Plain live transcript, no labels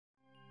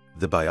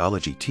The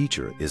biology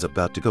teacher is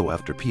about to go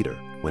after Peter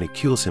when he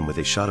kills him with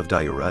a shot of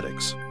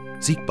diuretics.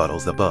 Zeke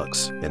bottles the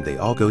bugs, and they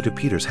all go to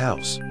Peter's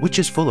house, which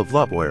is full of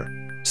lobware.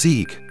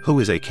 Zeke, who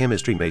is a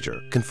chemistry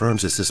major,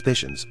 confirms his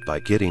suspicions by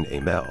getting a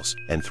mouse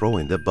and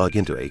throwing the bug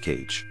into a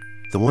cage.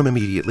 The worm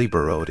immediately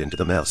burrowed into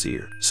the mouse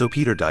ear, so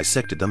Peter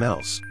dissected the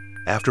mouse.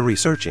 After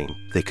researching,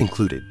 they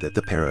concluded that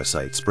the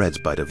parasite spreads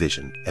by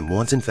division, and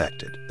once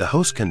infected, the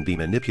host can be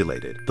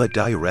manipulated, but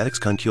diuretics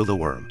can't kill the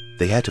worm.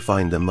 They had to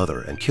find the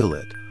mother and kill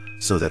it,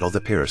 so that all the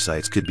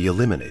parasites could be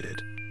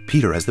eliminated.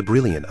 Peter has the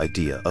brilliant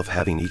idea of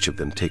having each of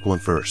them take one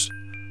first,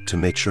 to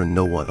make sure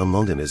no one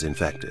among them is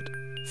infected.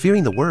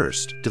 Fearing the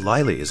worst,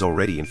 Delilah is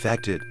already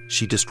infected.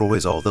 She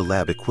destroys all the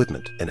lab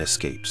equipment and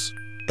escapes.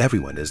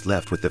 Everyone is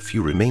left with the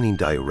few remaining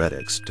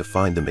diuretics to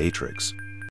find the Matrix.